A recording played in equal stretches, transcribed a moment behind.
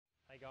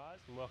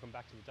guys, and welcome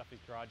back to the Duffy's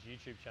Garage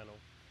YouTube channel.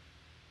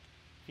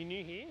 If you're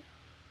new here,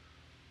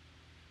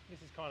 this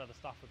is kind of the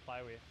stuff we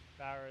play with.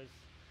 Barras,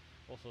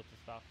 all sorts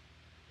of stuff.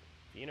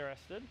 If you're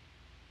interested,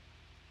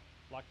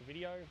 like the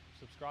video,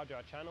 subscribe to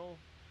our channel.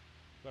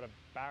 We've got a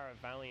Barra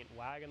Valiant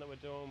wagon that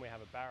we're doing. We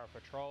have a Barra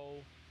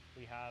Patrol.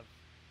 We have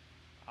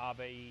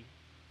RB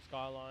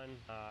Skyline,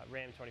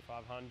 Ram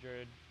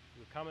 2500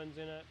 with Cummins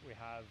in it. We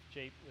have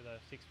Jeep with a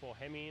 6.4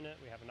 Hemi in it.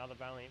 We have another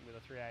Valiant with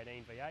a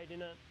 318 V8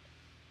 in it.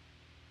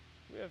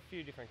 We have a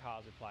few different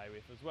cars we play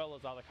with, as well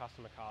as other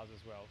customer cars as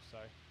well. So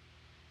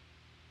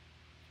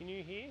if you're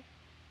new here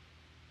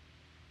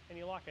and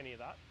you like any of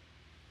that,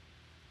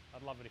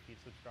 I'd love it if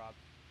you'd subscribe.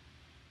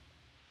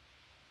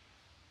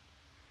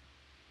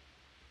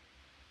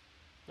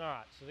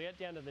 Alright, so to get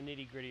down to the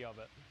nitty gritty of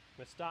it,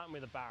 we're starting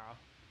with a Barra.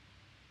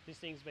 This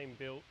thing's been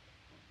built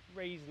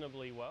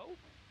reasonably well.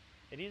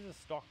 It is a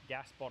stock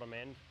gas bottom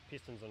end,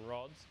 pistons and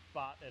rods,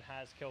 but it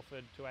has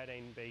Kelford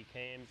 218B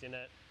cams in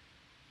it,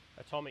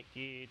 atomic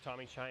gear,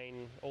 timing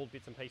chain, all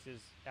bits and pieces.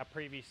 Our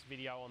previous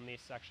video on this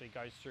actually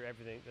goes through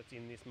everything that's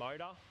in this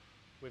motor.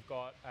 We've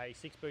got a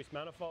 6-boost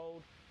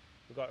manifold,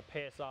 we've got a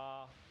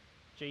PSR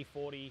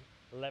G40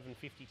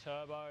 1150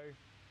 turbo,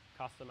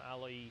 custom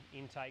alloy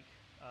intake,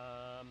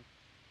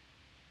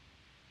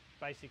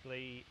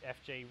 basically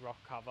FG rock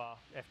cover,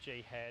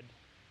 FG head,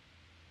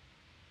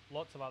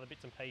 lots of other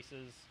bits and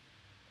pieces.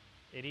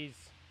 It is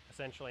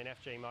essentially an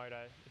FG motor.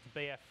 It's a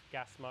BF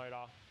gas motor,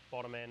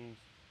 bottom end,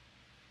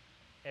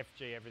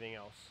 FG everything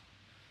else.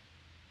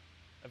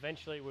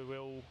 Eventually we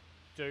will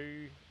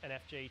do an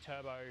FG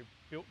turbo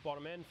built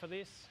bottom end for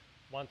this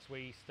once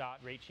we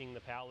start reaching the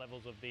power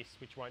levels of this,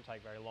 which won't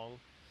take very long.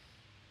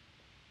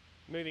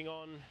 Moving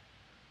on,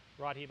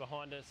 right here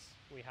behind us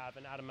we have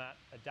an Adamat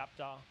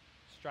adapter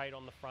straight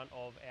on the front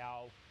of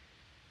our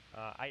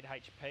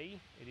 8HP.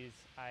 It is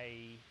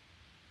a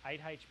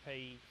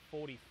 8HP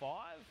 45.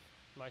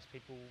 Most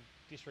people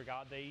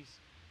disregard these.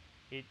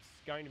 It's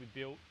going to be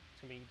built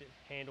to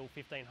handle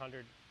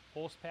 1500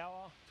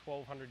 horsepower,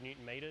 1200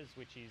 Newton meters,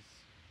 which is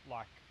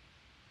like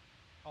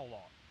a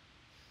lot.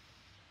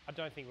 I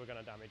don't think we're going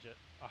to damage it.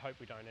 I hope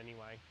we don't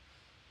anyway.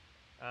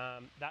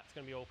 That's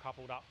going to be all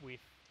coupled up with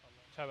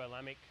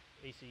turbolamic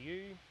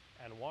ECU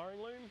and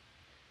wiring loom.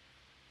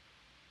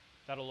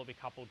 That'll all be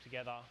coupled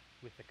together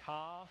with the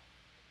car,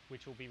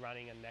 which will be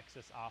running a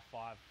Nexus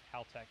R5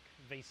 Haltech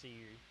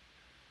VCU.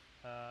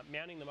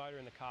 Mounting the motor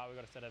in the car, we've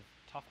got a set of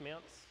Tuff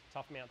mounts.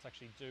 Tuff mounts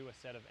actually do a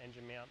set of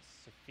engine mounts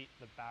to fit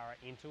the Barra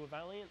into a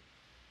Valiant.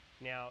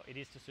 Now, it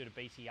is to suit a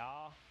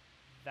BTR.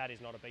 That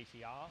is not a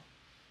BTR.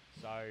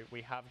 So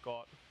we have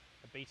got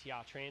a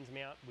BTR trans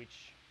mount,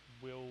 which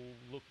will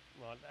look,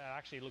 well, it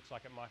actually looks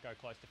like it might go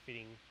close to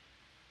fitting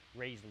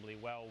reasonably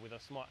well with a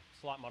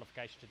slight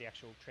modification to the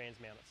actual trans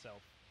mount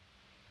itself.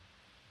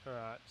 All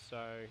right,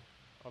 so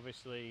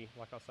obviously,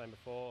 like I was saying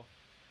before,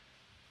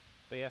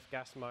 BF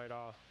gas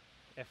motor,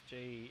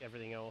 FG,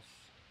 everything else.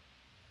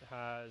 It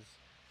has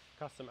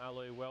custom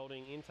alloy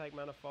welding intake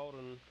manifold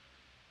and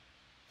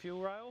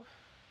fuel rail.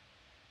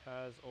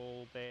 Has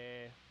all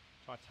their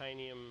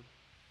titanium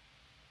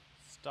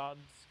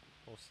studs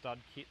or stud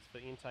kits for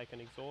intake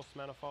and exhaust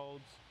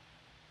manifolds.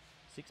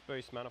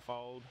 6-boost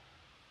manifold,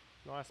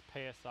 nice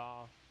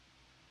PSR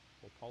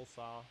or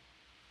Pulsar,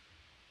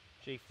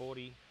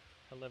 G40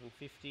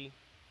 1150.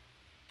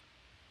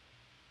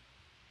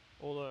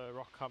 All the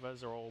rock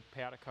covers are all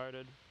powder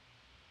coated.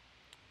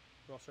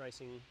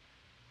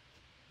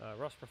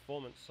 Ross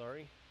Performance,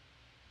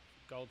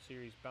 Gold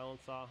Series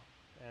balancer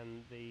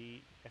and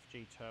the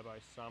FG Turbo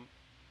Sump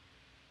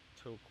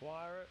to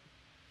acquire it.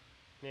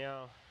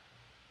 Now,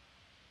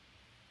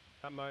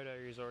 that motor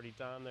is already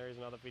done. There is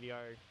another video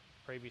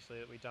previously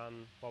that we've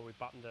done while we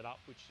buttoned it up,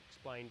 which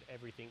explained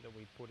everything that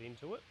we put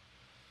into it.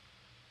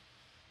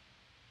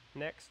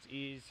 Next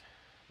is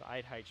the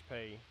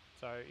 8HP.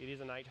 So it is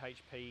an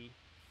 8HP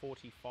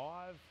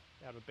 45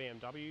 out of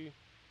BMW.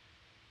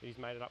 He's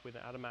made it up with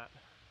an Adamat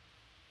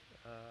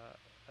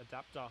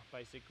adapter,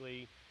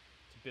 basically,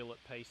 to billet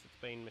piece that's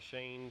been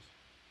machined.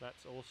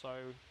 That's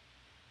also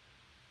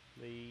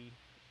the,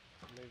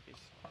 move this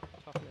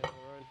Tuff down the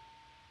road,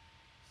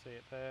 see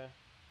it there,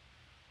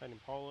 made in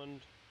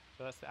Poland.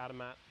 So that's the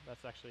Adamat,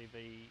 that's actually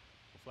the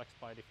flex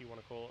plate, if you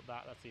want to call it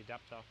that. That's the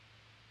adapter,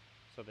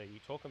 so the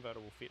torque converter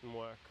will fit and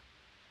work.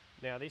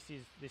 Now this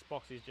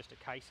box is just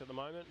a case at the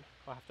moment.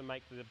 I have to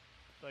make the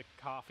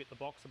car fit the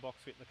box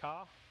fit the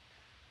car.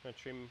 I'm going to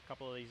trim a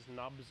couple of these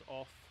nubs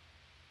off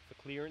for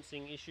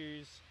clearancing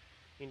issues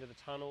into the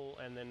tunnel,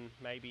 and then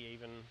maybe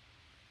even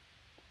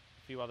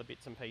a few other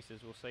bits and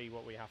pieces. We'll see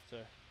what we have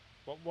to,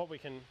 what we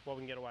can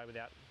get away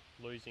without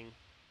losing.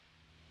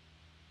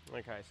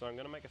 Okay, so I'm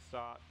going to make a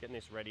start getting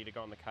this ready to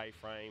go on the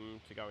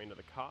K-frame to go into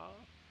the car.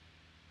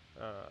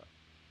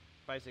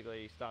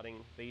 Basically starting,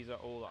 these are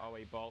all the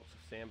OE bolts,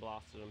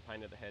 sandblasted and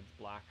painted the heads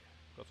black.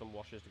 Got some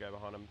washers to go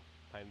behind them,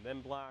 painted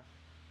them black.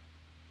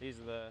 These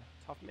are the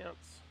Tuff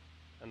mounts,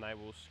 and they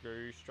will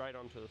screw straight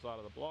onto the side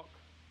of the block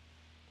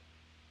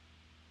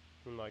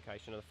in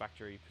location of the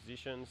factory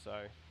position. So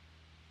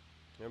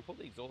I'm going to pull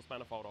the exhaust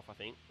manifold off, I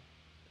think,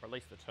 or at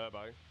least the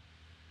turbo,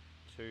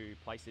 to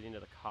place it into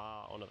the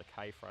car onto the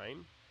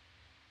K-frame,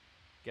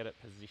 get it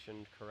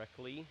positioned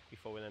correctly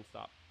before we then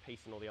start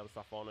piecing all the other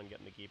stuff on and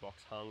getting the gearbox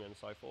hung and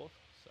so forth.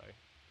 So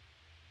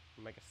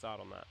we'll make a start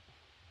on that.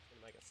 So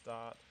make a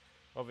start.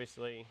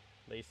 Obviously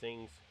these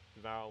things,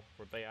 valve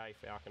for BA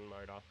Falcon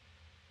motor,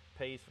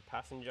 P's for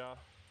passenger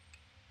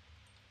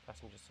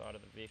side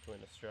of the vehicle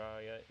in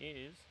Australia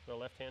is the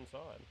left hand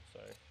side. So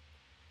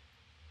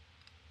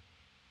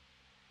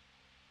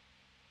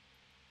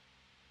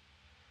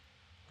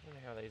I don't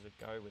know how these would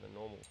go with a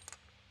normal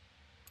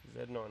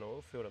Z9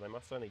 oil filter. They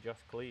must only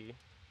just clear.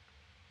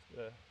 It's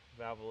got a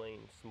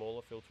Valvoline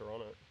smaller filter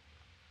on it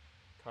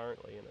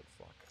currently, and it's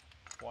like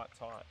quite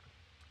tight.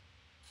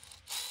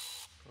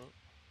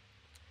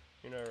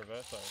 You know,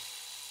 reverso.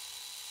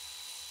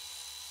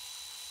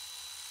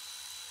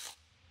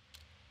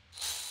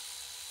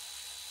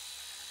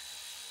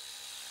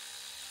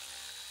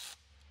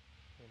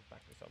 And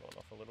back this other one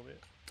off a little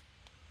bit.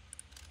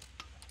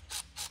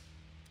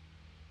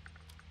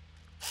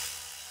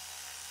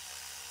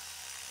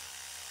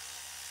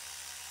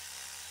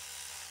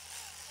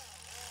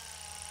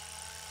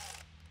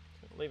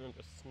 Leave them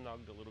just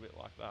snugged a little bit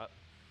like that.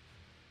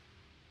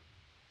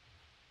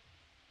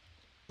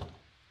 The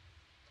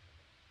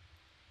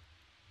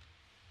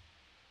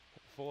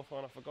fourth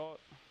one I forgot.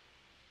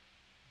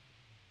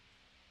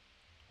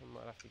 I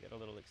might have to get a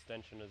little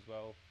extension as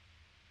well.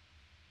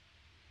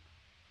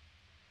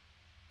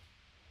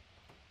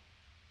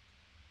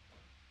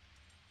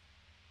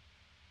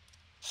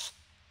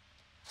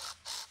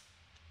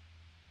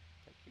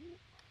 Thank you.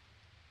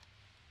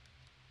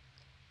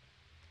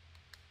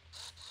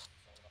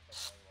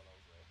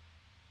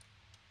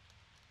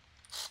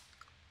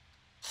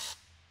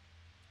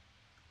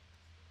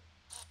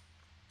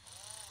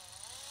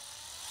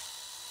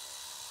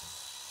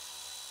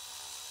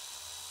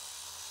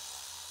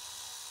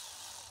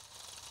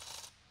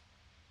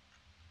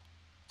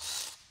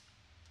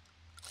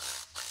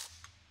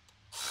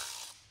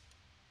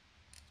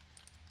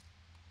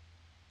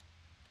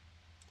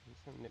 I'm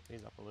just going to nip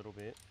these up a little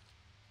bit.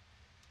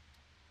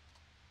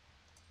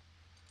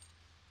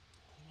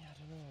 Yeah, I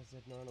don't know,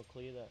 Z9 will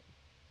clear that.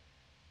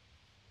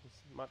 It's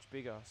much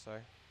bigger, so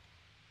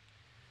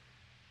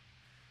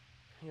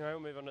anyway, we'll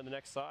move on to the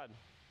next side.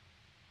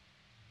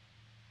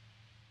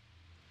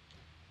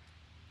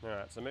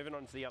 Alright, so moving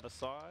on to the other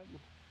side,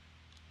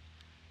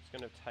 just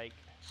going to take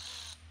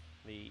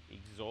the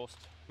exhaust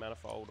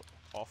manifold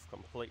off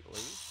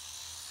completely.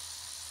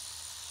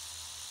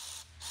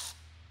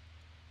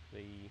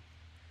 The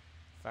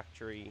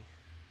factory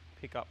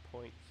pickup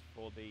points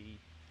for the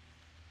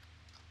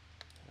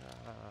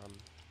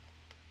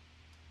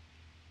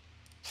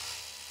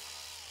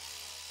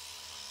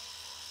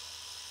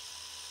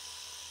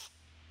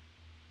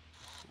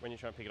when you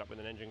try and pick it up with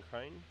an engine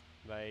crane,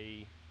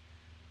 they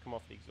come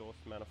off the exhaust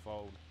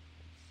manifold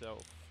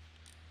itself.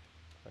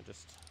 I'm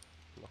just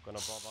not going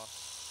to bother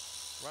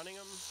running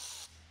them.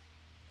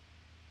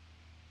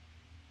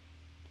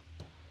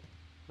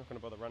 Not going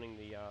to bother running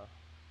the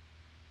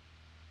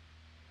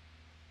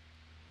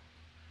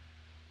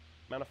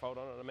manifold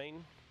on it, I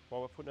mean,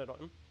 while we're putting it on.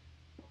 I'm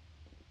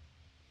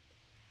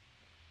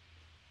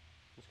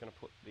just going to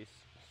put this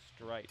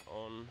straight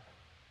on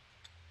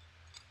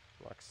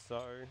like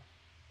so,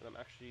 and I'm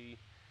actually,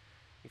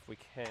 if we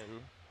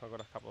can, I've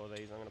got a couple of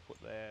these I'm going to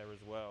put there as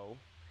well,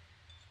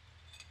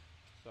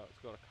 so it's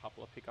got a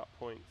couple of pickup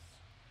points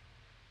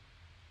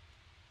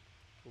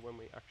for when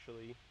we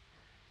actually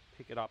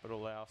pick it up.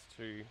 It'll allow us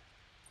to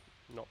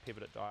not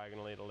pivot it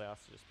diagonally, it'll allow us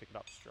to just pick it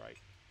up straight,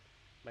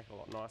 make it a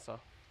lot nicer.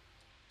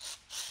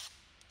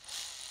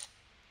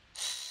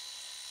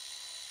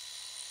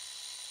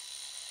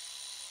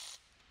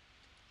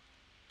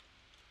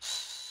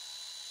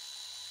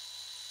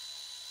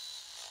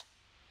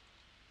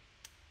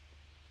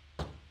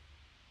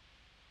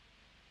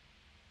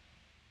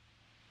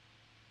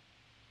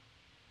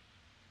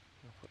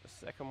 I'll put the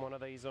second one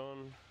of these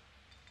on.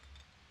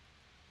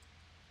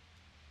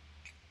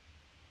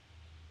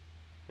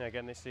 Now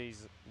again, this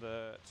is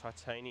the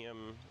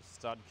titanium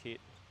stud kit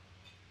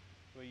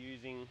we're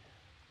using,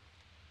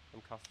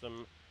 some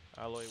custom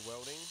alloy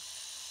welding.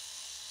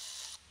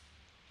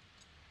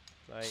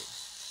 They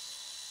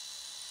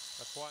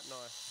are quite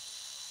nice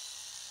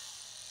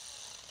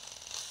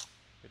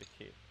bit of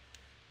kit.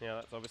 Now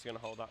that's obviously going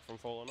to hold that from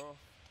falling off.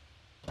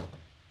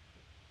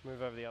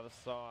 Move over the other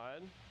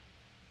side.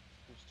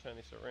 Just turn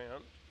this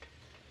around.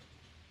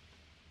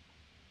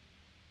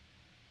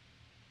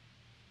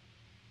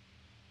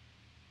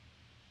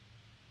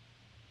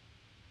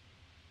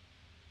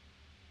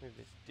 Move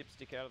this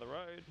dipstick out of the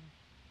road.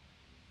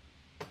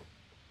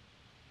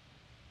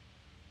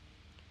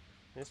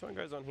 This one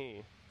goes on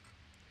here.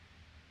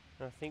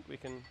 And I think we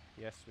can,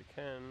 yes we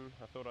can.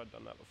 I thought I'd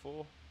done that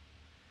before.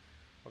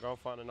 I'll go and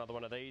find another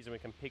one of these and we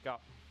can pick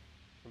up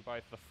from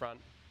both the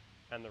front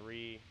and the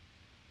rear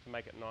to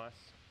make it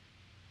nice.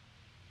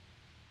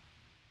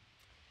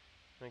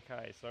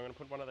 Okay, so I'm going to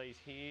put one of these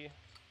here,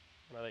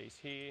 one of these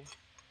here.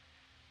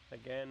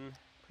 Again,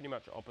 pretty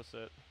much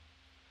opposite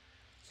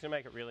It's going to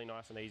make it really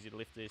nice and easy to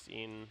lift this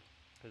in,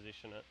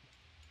 position it,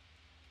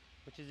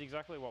 which is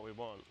exactly what we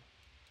want.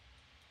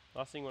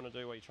 Last thing you want to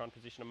do while you try and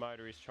position a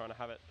motor is trying to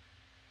have it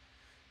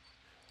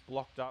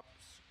blocked up,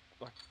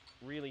 like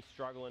really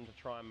struggling to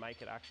try and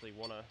make it actually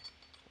want to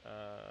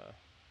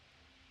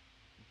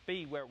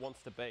be where it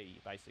wants to be,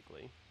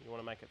 basically. You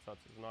want to make it so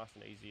it's as nice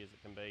and easy as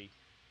it can be,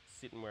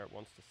 sitting where it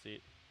wants to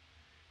sit,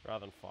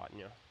 rather than fighting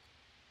you.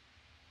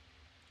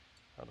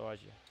 Otherwise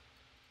you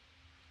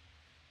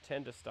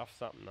tend to stuff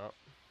something up.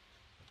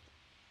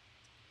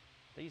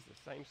 These are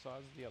the same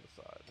size as the other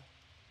side.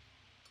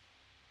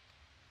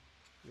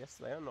 Yes,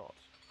 they are not.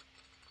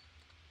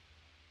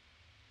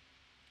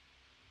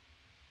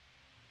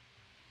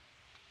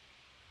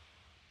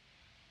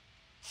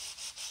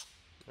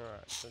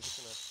 Alright, so I'm just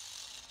going to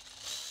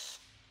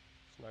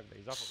snug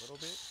these up a little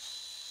bit.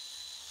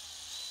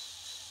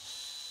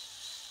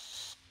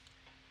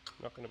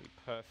 Not going to be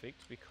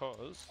perfect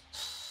because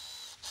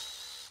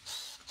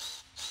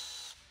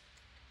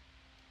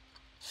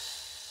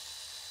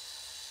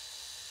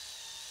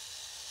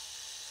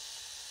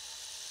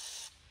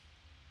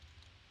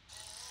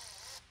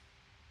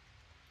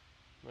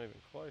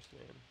moving close,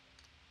 man.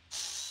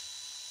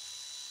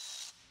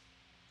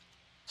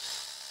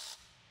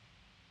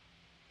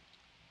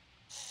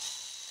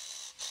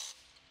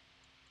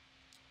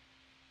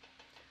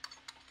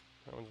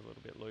 That one's a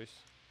little bit loose.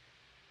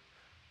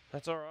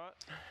 That's alright.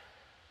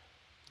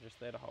 Just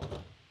there to hold it.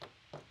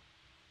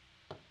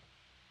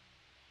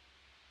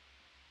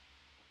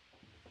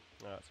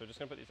 Alright, so we're just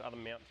going to put this other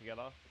mount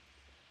together.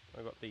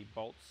 I've got the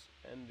bolts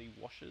and the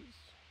washers.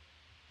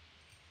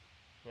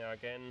 Now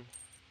again,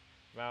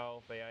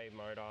 valve, VA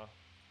motor,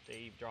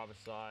 the driver's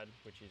side,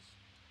 which is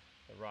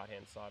the right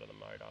hand side of the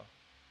motor,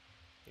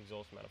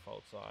 exhaust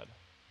manifold side.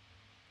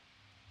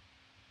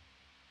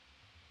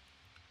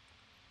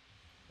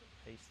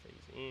 Piece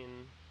these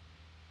in,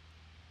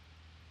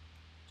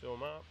 do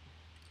them up,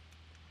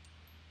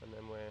 and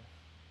then we're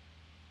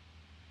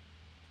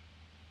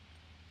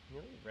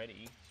nearly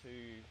ready to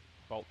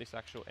bolt this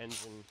actual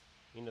engine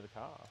into the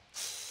car.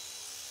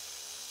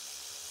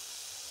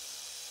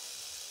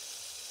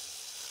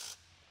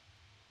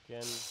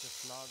 Again,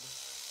 just snug.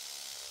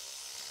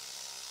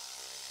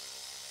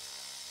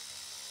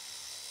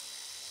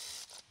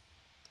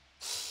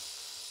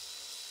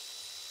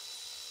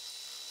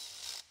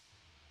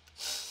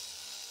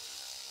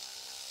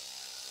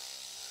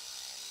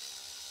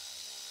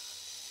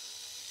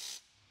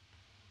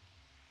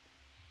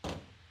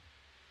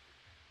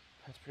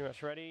 That's pretty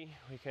much ready.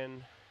 We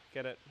can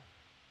get it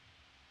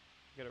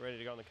ready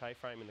to go on the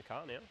K-frame in the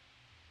car now.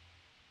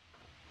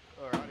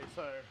 Alrighty,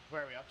 so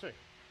where are we up to?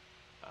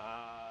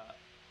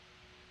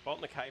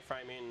 Bolting the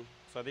K-frame in.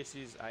 So this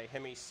is a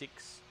Hemi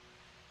 6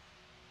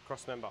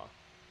 crossmember.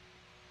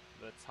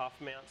 The Tuff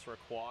mounts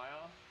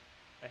require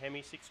a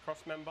Hemi 6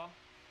 crossmember,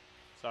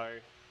 so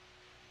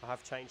I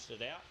have changed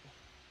it out.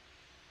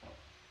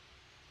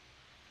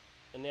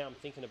 And now I'm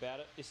thinking about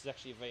it, this is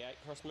actually a V8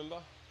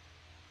 crossmember.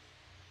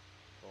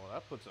 Well,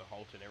 that puts a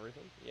halt in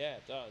everything. Yeah,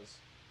 it does.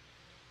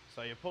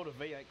 So you pulled a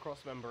V8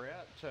 crossmember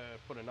out to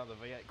put another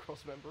V8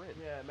 crossmember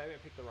in? Yeah, maybe I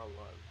picked the wrong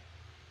one.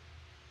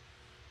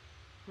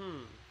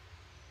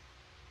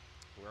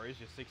 Where is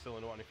your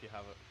 6-cylinder one if you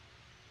have it?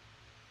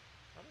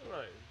 I don't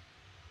know.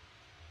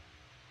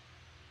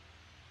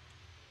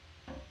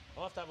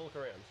 I'll have to have a look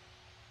around.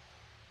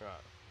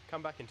 Right,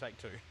 come back and take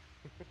 2.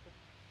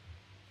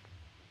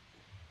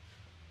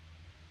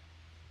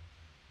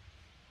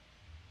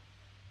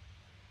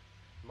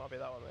 Might be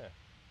that one there.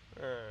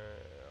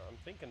 I'm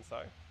thinking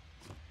so.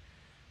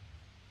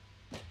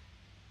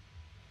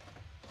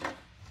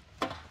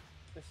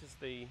 This is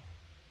the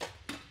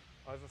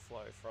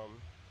overflow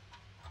from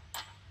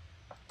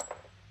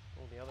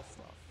all the other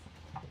stuff.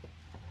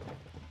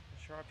 I'm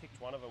sure I picked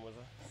one of them was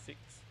a 6.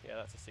 Yeah,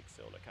 that's a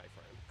 6-cylinder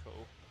K-frame.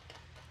 Cool.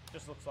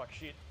 Just looks like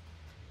shit.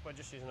 We're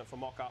just using it for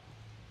mock-up.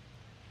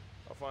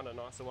 I'll find a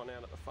nicer one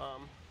out at the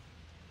farm.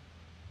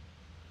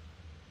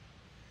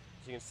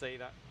 As you can see,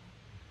 that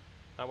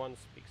one's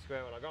big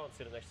square. When I go and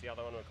sit it next to the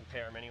other one, I'll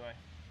compare them anyway.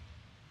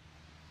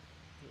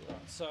 Right,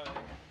 so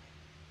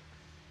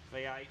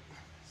V8,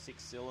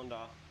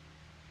 6-cylinder.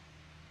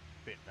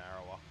 Bit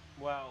narrower.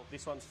 Well,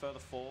 this one's further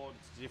forward,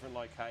 it's a different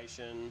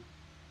location.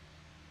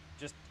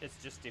 It's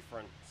just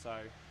different, so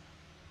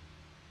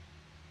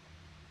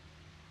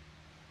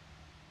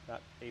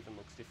that even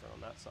looks different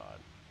on that side.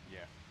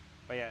 Yeah.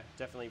 But yeah,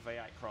 definitely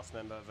V8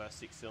 crossmember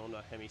versus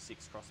 6-cylinder, Hemi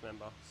 6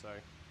 crossmember. So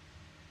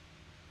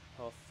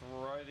I'll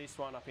throw this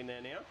one up in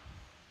there now,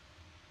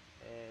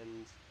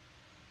 and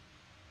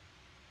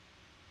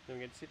then we're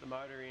going to sit the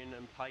motor in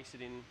and place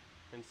it in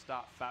and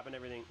start fabbing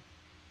everything.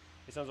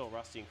 This one's all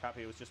rusty and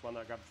crappy. It was just one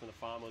that I grabbed from the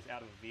farm. It was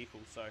out of a vehicle,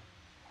 so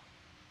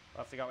I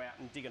have to go out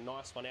and dig a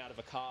nice one out of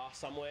a car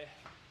somewhere.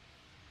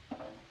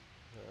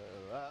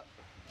 That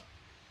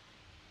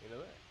into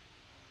there.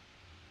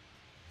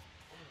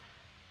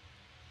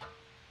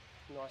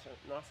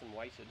 Nice and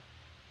weighted.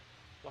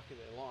 Lucky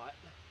they're light.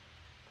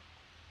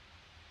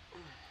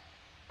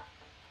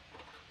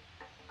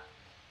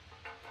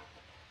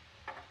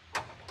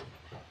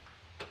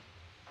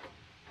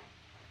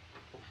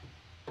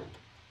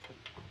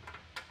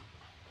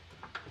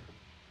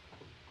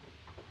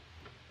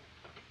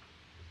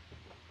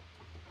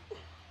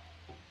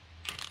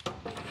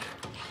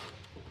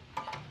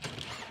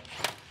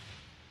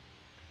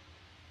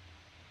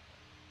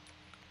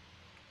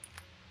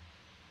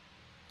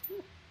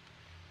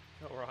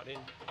 right in.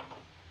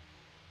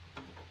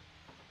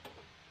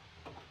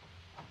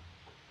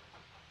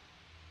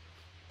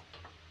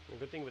 The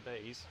good thing with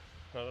these,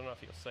 I don't know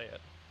if you'll see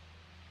it,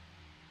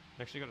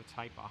 they've actually got a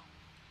taper.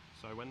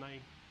 So when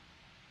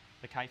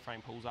the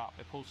K-frame pulls up,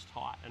 it pulls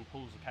tight and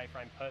pulls the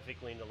K-frame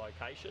perfectly into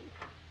location.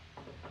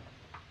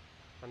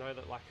 I know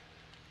that like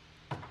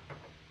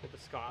with the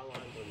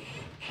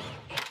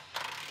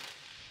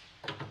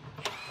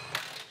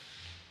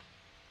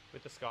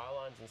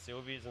Skylines and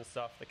Sylvias and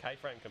stuff, the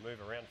K-frame can move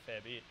around a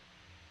fair bit.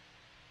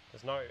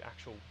 There's no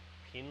actual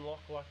pin lock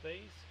like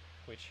these,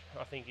 which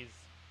I think is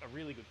a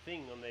really good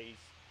thing on these.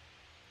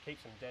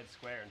 Keeps them dead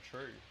square and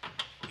true.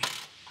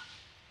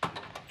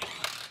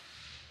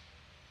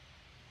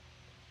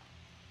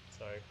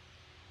 So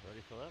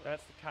ready for that?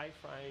 That's the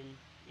K-frame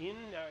in.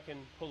 Now I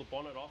can pull the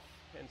bonnet off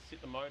and sit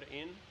the motor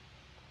in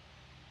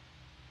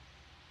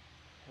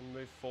and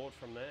move forward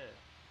from there.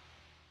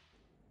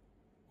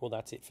 Well,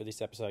 that's it for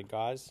this episode,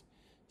 guys.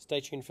 Stay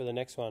tuned for the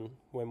next one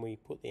when we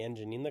put the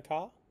engine in the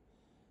car,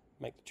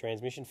 make the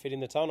transmission fit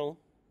in the tunnel,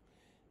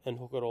 and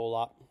hook it all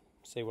up,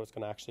 see what it's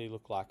going to actually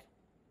look like.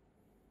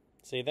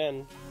 See you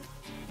then.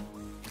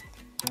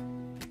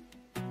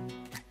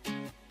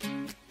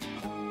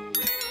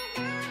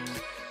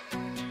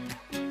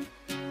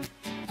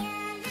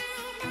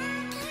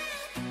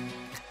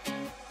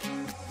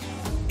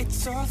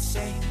 It's all the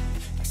same.